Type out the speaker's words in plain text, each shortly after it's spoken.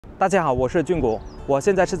大家好，我是俊谷，我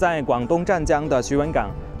现在是在广东湛江的徐闻港。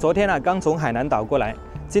昨天刚从海南岛过来，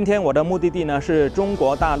今天我的目的地呢是中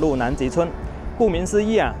国大陆南极村。顾名思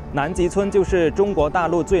义南极村就是中国大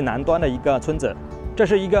陆最南端的一个村子。这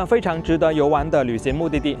是一个非常值得游玩的旅行目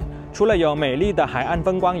的地。除了有美丽的海岸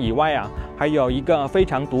风光以外还有一个非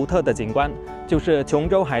常独特的景观，就是琼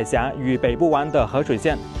州海峡与北部湾的河水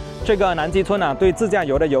线。这个南极村对自驾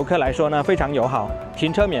游的游客来说呢非常友好，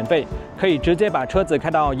停车免费，可以直接把车子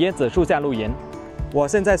开到椰子树下露营。我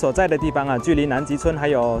现在所在的地方距离南极村还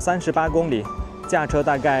有38公里，驾车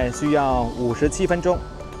大概需要57分钟。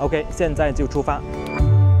OK， 现在就出发。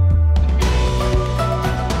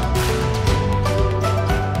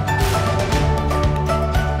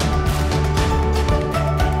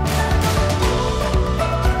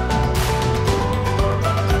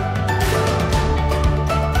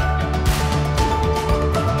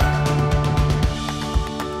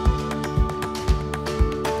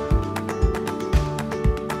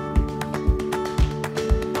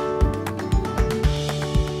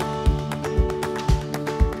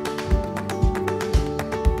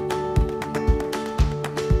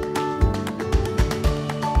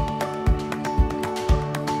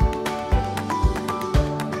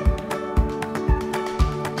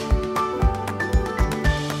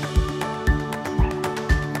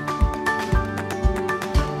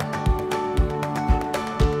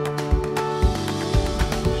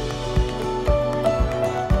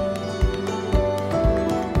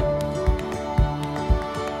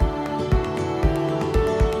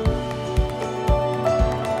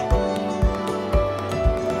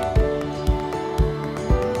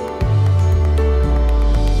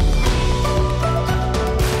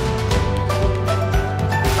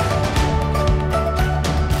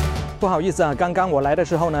不好意思刚刚我来的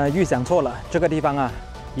时候呢预想错了，这个地方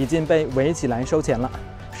已经被围起来收钱了，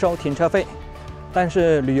收停车费，但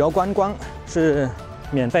是旅游观光是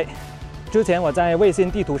免费。之前我在卫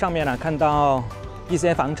星地图上面看到一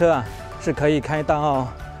些房车是可以开到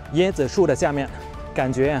椰子树的下面，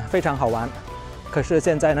感觉非常好玩。可是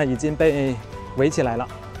现在呢已经被围起来了。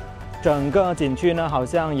整个景区呢好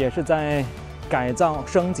像也是在改造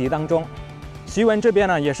升级当中。徐闻这边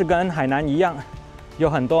呢也是跟海南一样，有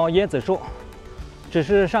很多椰子树，只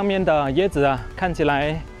是上面的椰子看起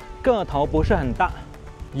来个头不是很大，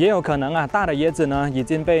也有可能大的椰子呢已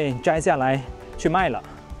经被摘下来去卖了。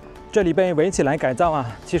这里被围起来改造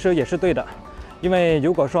其实也是对的，因为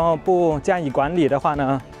如果说不加以管理的话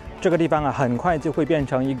呢，这个地方很快就会变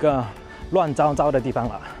成一个乱糟糟的地方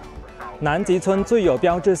了。南极村最有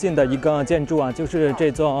标志性的一个建筑就是这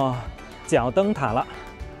座角灯塔了，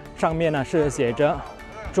上面呢是写着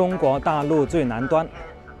中国大陆最南端。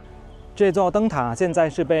这座灯塔现在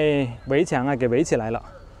是被围墙给围起来了，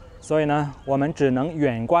所以呢我们只能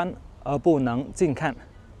远观而不能近看。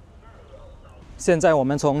现在我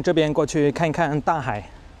们从这边过去看看大海。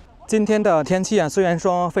今天的天气虽然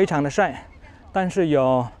说非常的晒，但是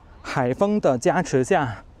有海风的加持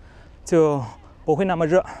下就不会那么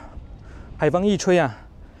热。海风一吹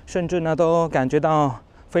甚至呢都感觉到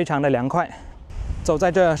非常的凉快。走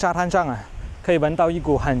在这沙滩上可以闻到一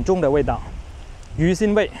股很重的味道，鱼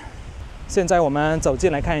腥味。现在我们走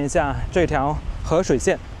进来看一下这条河水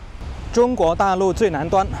线。中国大陆最南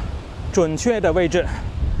端，准确的位置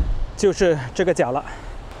就是这个角了。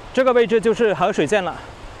这个位置就是河水线了。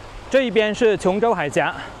这一边是琼州海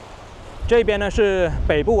峡，这一边呢是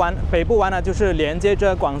北部湾。北部湾呢就是连接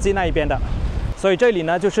着广西那一边的，所以这里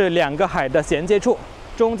呢就是两个海的衔接处。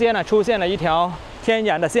中间呢出现了一条天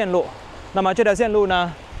然的线路。那么这条线路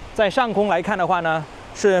呢在上空来看的话呢，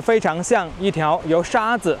是非常像一条由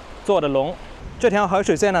沙子做的龙。这条河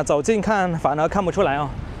水线呢走近看反而看不出来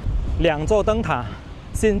两座灯塔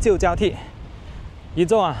新旧交替，一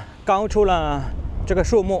座高出了这个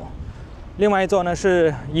树木，另外一座呢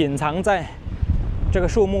是隐藏在这个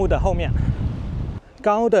树木的后面。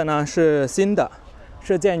高的呢是新的，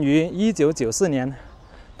是建于1994年，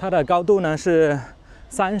它的高度呢是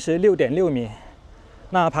36.6米。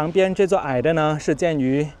那旁边这座矮的呢是建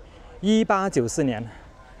于1894年，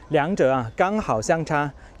两者刚好相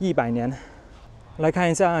差100年。来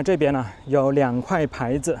看一下这边有2块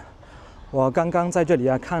牌子，我刚刚在这里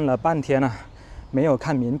看了半天没有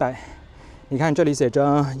看明白。你看这里写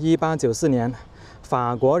着1894年，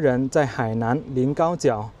法国人在海南临高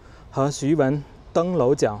角和徐闻登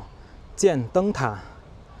楼角建灯塔，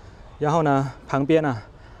然后呢旁边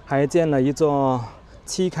还建了一座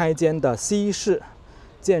7开间的西式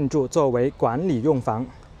建筑作为管理用房，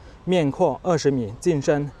面阔20米，进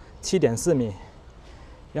深7.4米。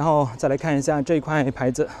然后再来看一下这块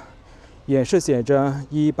牌子，也是写着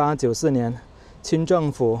1894年，清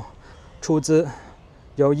政府出资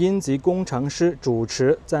由英籍工程师主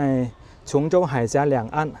持，在琼州海峡两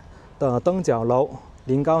岸的登角楼、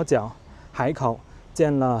临高角、海口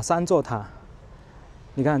建了3座塔。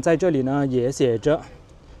你看，在这里呢也写着，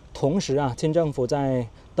同时啊，清政府在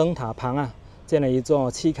灯塔旁啊建了一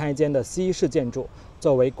座7开间的西式建筑，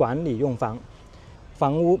作为管理用房。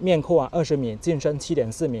房屋面阔20米，进深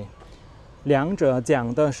7.4米。两者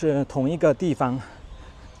讲的是同一个地方，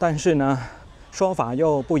但是呢，说法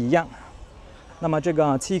又不一样。那么这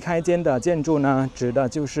个7开间的建筑呢，指的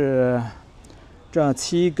就是这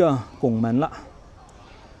7个拱门了。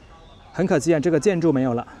很可惜啊，这个建筑没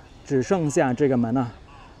有了，只剩下这个门啊。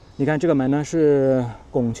你看这个门呢是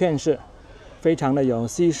拱券式，非常的有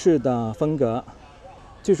西式的风格。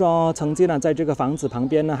据说曾经呢，在这个房子旁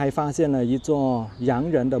边呢，还发现了一座洋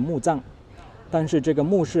人的墓葬，但是这个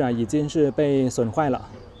墓室啊已经是被损坏了。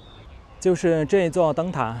就是这座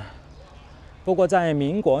灯塔，不过在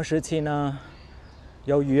民国时期呢，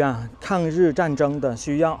由于抗日战争的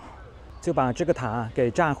需要，就把这个塔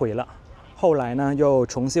给炸毁了。后来呢又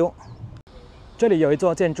重修。这里有一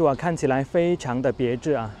座建筑啊，看起来非常的别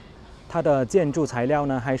致啊。它的建筑材料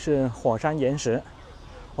呢还是火山岩石。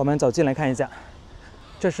我们走进来看一下，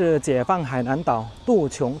这是解放海南岛杜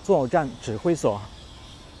琼作战指挥所。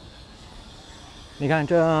你看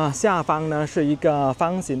这下方呢是一个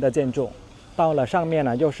方形的建筑，到了上面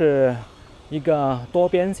呢又是一个多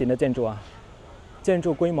边形的建筑啊。建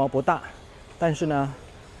筑规模不大，但是呢，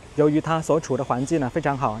由于它所处的环境呢非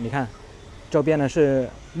常好，你看，周边呢是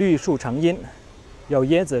绿树成荫，有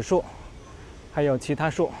椰子树，还有其他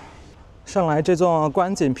树。上来这座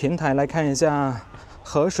观景平台来看一下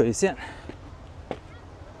河水线。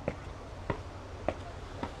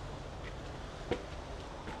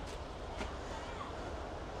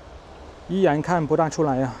依然看不大出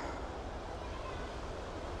来呀。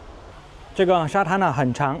这个沙滩呢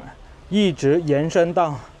很长，一直延伸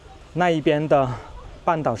到那一边的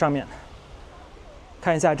半岛上面。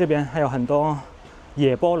看一下这边还有很多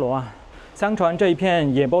野菠萝啊。相传这一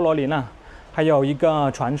片野菠萝林啊，还有一个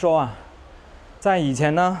传说啊，在以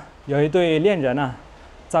前呢，有一对恋人啊，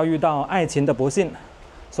遭遇到爱情的不幸，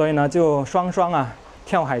所以呢就双双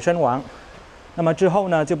跳海身亡。那么之后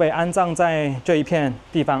呢就被安葬在这一片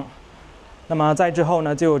地方。那么再之后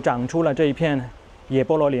呢，就长出了这一片野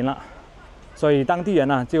菠萝林了。所以当地人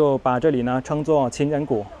呢就把这里呢称作情人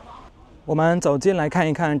谷。我们走进来看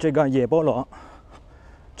一看这个野菠萝，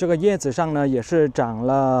这个叶子上呢也是长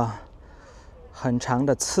了很长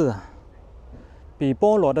的刺，比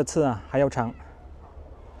菠萝的刺还要长。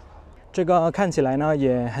这个看起来呢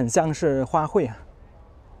也很像是花卉啊。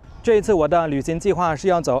这一次我的旅行计划是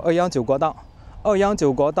要走219国道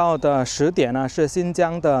，219国道的始点呢是新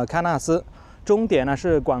疆的喀纳斯，终点呢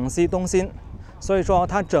是广西东兴。所以说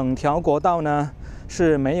它整条国道呢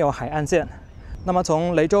是没有海岸线。那么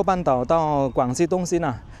从雷州半岛到广西东兴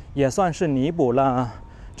也算是弥补了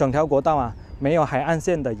整条国道没有海岸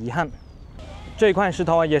线的遗憾。这块石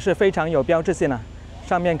头也是非常有标志性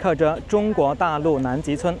上面刻着中国大陆南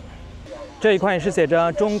极村。这一块是写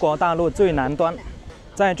着中国大陆最南端。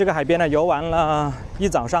在这个海边呢游玩了一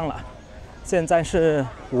早上了，现在是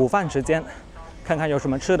午饭时间，看看有什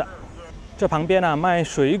么吃的。这旁边卖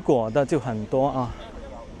水果的就很多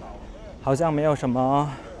好像没有什么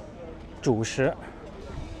主食。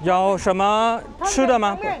有什么吃的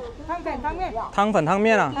吗？汤粉汤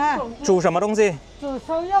面煮什么东西？煮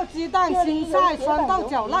熟肉、鸡蛋、青菜、酸豆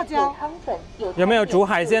角、辣椒。有没有煮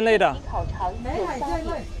海鲜类的？没海鲜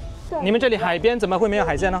类。你们这里海边怎么会没有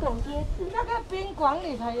海鲜呢？那个宾馆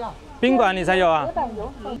里才有。宾馆里才有啊？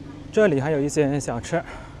这里还有一些小吃。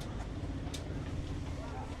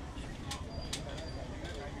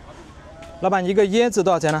老板，一个椰子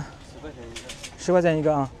多少钱呢？10块钱一个。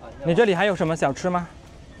10块钱一个你这里还有什么小吃吗？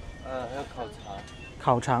还有烤肠。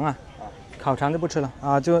烤肠烤肠就不吃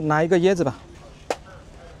了就拿一个椰子吧。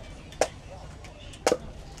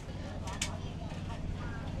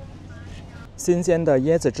新鲜的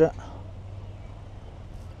椰子汁。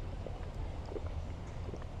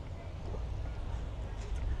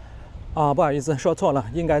不好意思，说错了，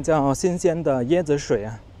应该叫新鲜的椰子水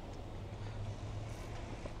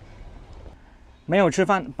没有吃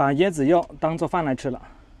饭，把椰子肉当做饭来吃了。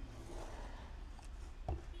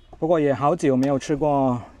不过也好久没有吃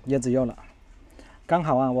过椰子肉了。刚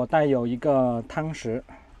好我带有一个汤匙，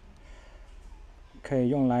可以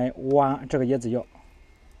用来挖这个椰子肉。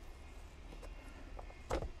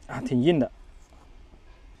挺硬的。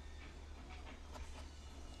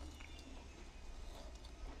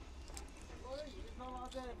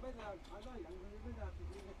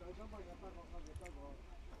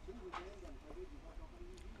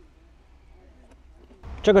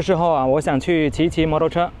这个时候啊，我想去骑骑摩托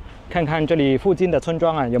车，看看这里附近的村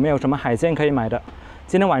庄啊有没有什么海鲜可以买的。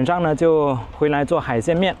今天晚上呢就回来做海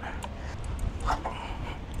鲜面。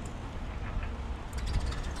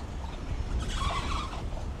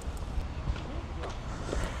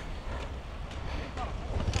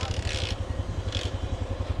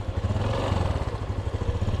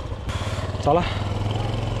走了，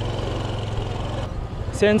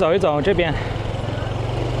先走一走这边。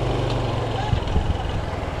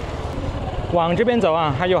往这边走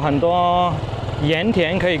啊，还有很多盐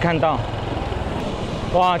田可以看到。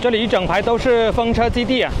哇，这里一整排都是风车基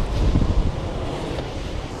地啊！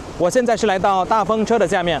我现在是来到大风车的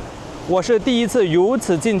下面，我是第一次如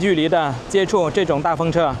此近距离的接触这种大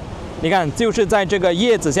风车。你看，就是在这个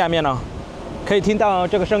叶子下面哦，可以听到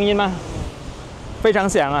这个声音吗？非常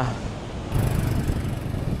响啊！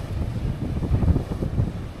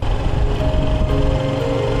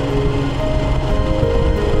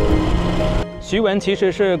徐闻其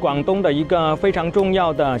实是广东的一个非常重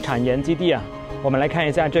要的产盐基地啊。我们来看一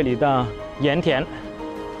下这里的盐田，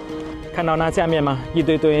看到那下面吗？一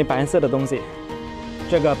堆堆白色的东西，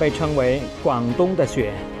这个被称为广东的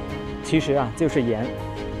雪，其实啊就是盐。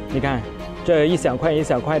你看这一小块一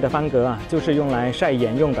小块的方格啊，就是用来晒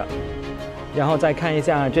盐用的。然后再看一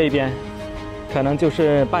下这边，可能就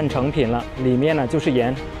是半成品了，里面呢就是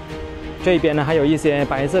盐。这边呢还有一些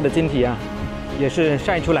白色的晶体啊，也是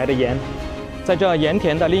晒出来的盐。在这盐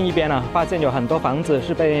田的另一边呢，发现有很多房子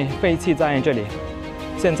是被废弃在这里，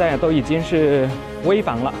现在都已经是危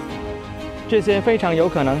房了。这些非常有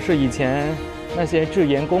可能是以前那些制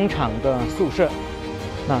盐工厂的宿舍。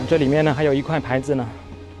那这里面呢还有一块牌子呢，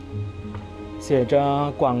写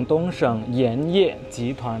着广东省盐业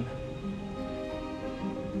集团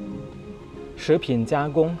食品加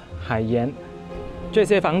工海盐。这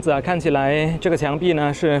些房子啊，看起来这个墙壁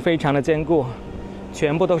呢是非常的坚固。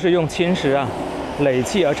全部都是用青石啊垒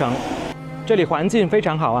砌而成，这里环境非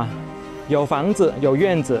常好啊，有房子、有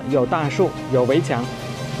院子、有大树、有围墙，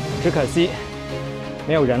只可惜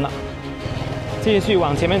没有人了。继续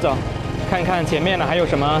往前面走，看看前面呢还有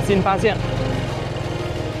什么新发现。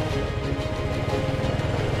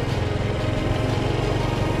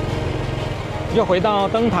又回到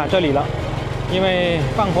灯塔这里了，因为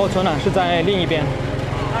放坡村是在另一边。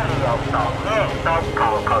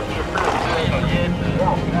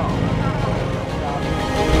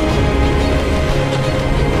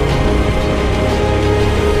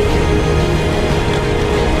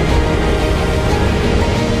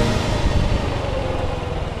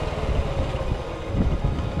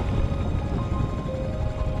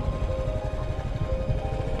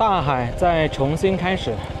大海在重新开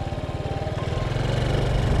始。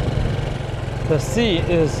The sea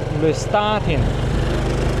is restarting.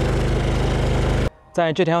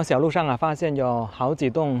 在这条小路上啊，发现有好几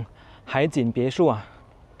栋海景别墅啊，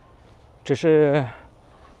只是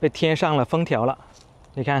被贴上了封条了。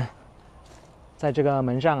你看，在这个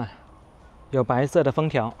门上啊，有白色的封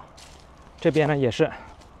条，这边呢也是，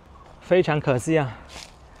非常可惜啊。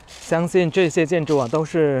相信这些建筑啊都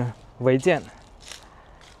是违建。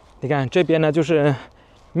你看这边呢就是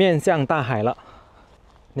面向大海了。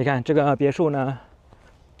你看这个别墅呢，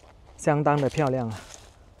相当的漂亮啊。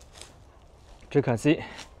只可惜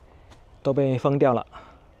都被封掉了。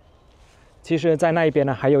其实在那一边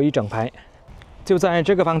呢还有一整排，就在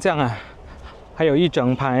这个方向啊，还有一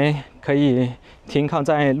整排可以停靠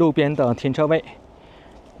在路边的停车位。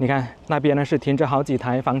你看那边呢是停着好几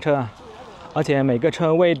台房车啊，而且每个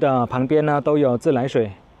车位的旁边呢都有自来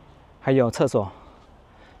水，还有厕所。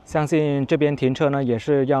相信这边停车呢也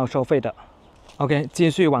是要收费的。OK， 继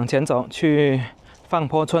续往前走，去放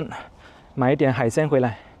坡村买一点海鲜回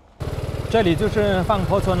来。这里就是放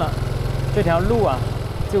坡村了，这条路啊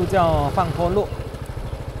就叫放坡路。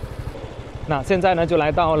那现在呢就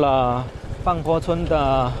来到了放坡村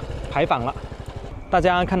的牌坊了。大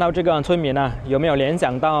家看到这个村民呢，有没有联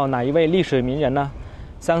想到哪一位历史名人呢？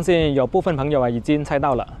相信有部分朋友啊已经猜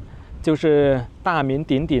到了，就是大名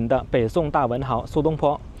鼎鼎的北宋大文豪苏东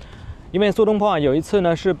坡。因为苏东坡啊有一次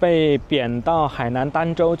呢是被贬到海南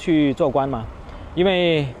儋州去做官嘛，因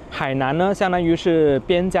为海南呢相当于是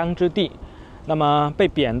边疆之地，那么被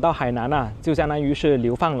贬到海南啊就相当于是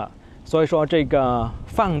流放了，所以说这个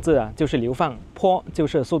放字啊就是流放，坡就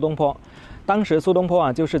是苏东坡。当时苏东坡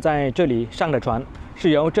啊就是在这里上的船，是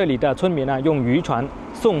由这里的村民啊用渔船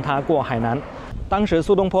送他过海南。当时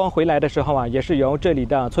苏东坡回来的时候啊，也是由这里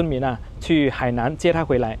的村民啊去海南接他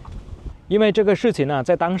回来。因为这个事情呢，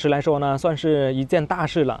在当时来说呢，算是一件大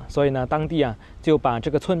事了，所以呢，当地啊就把这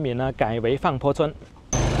个村民呢改为放坡村。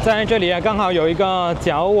在这里啊，刚好有一个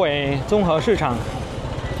角尾综合市场。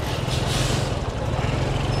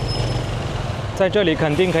在这里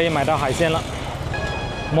肯定可以买到海鲜了。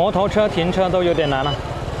摩托车停车都有点难了。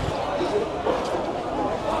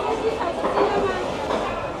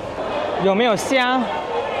有没有虾？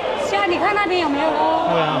虾，你看那边有没有哦？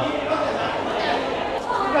对啊。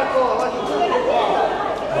哦，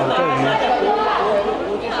这里面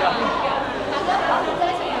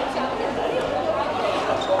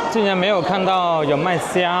竟然没有看到有卖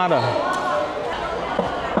虾的。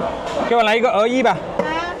给我来一个鹅一吧。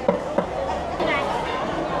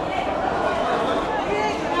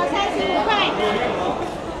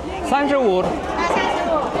35。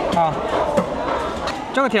好。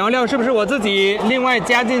这个调料是不是我自己另外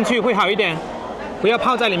加进去会好一点？不要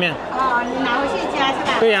泡在里面。哦，你拿回去加是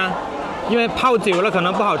吧？对呀，因为泡久了可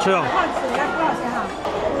能不好吃哦。泡久了不好吃哈。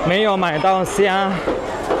没有买到虾，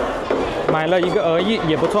买了一个鹅一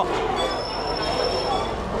也不错。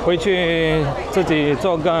回去自己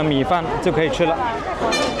做个米饭就可以吃了。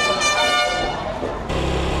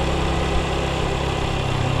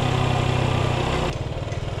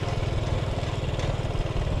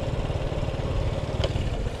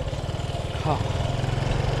好。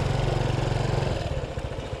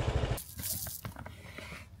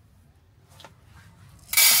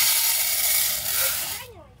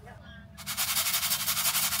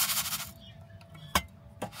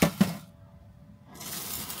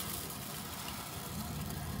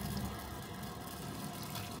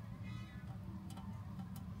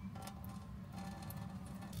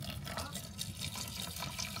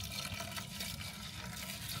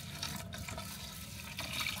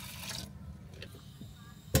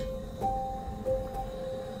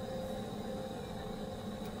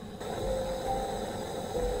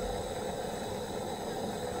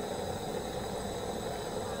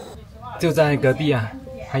就在隔壁啊，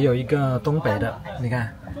还有一个东北的，你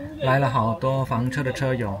看，来了好多房车的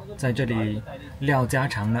车友在这里撂家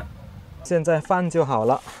常了。现在饭就好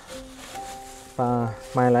了，把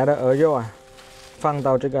买来的鹅肉啊放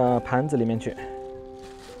到这个盘子里面去。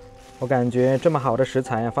我感觉这么好的食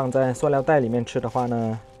材啊，放在塑料袋里面吃的话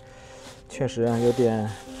呢，确实啊有点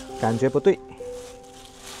感觉不对。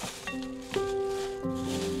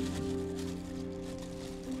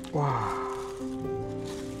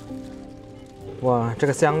哇，这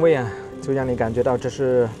个香味啊，就让你感觉到这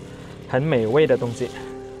是很美味的东西。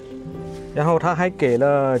然后他还给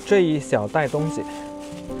了这一小袋东西，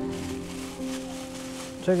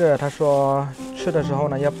这个他说吃的时候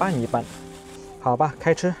呢要拌一拌。好吧，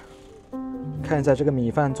开吃，看一下这个米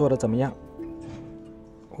饭做的怎么样。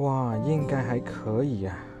哇，应该还可以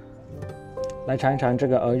呀。来尝一尝这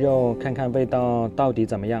个鹅肉，看看味道到底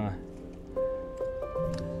怎么样啊？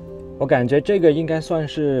我感觉这个应该算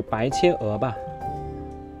是白切鹅吧。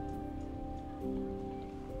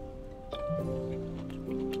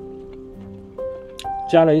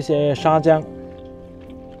加了一些沙姜，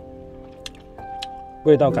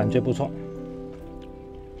味道感觉不错。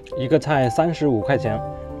一个菜35块钱，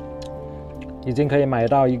已经可以买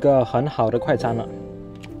到一个很好的快餐了。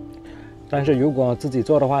但是如果自己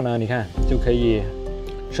做的话呢，你看就可以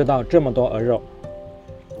吃到这么多鹅肉。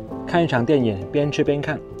看一场电影，边吃边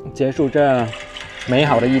看，结束这美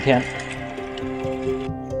好的一天。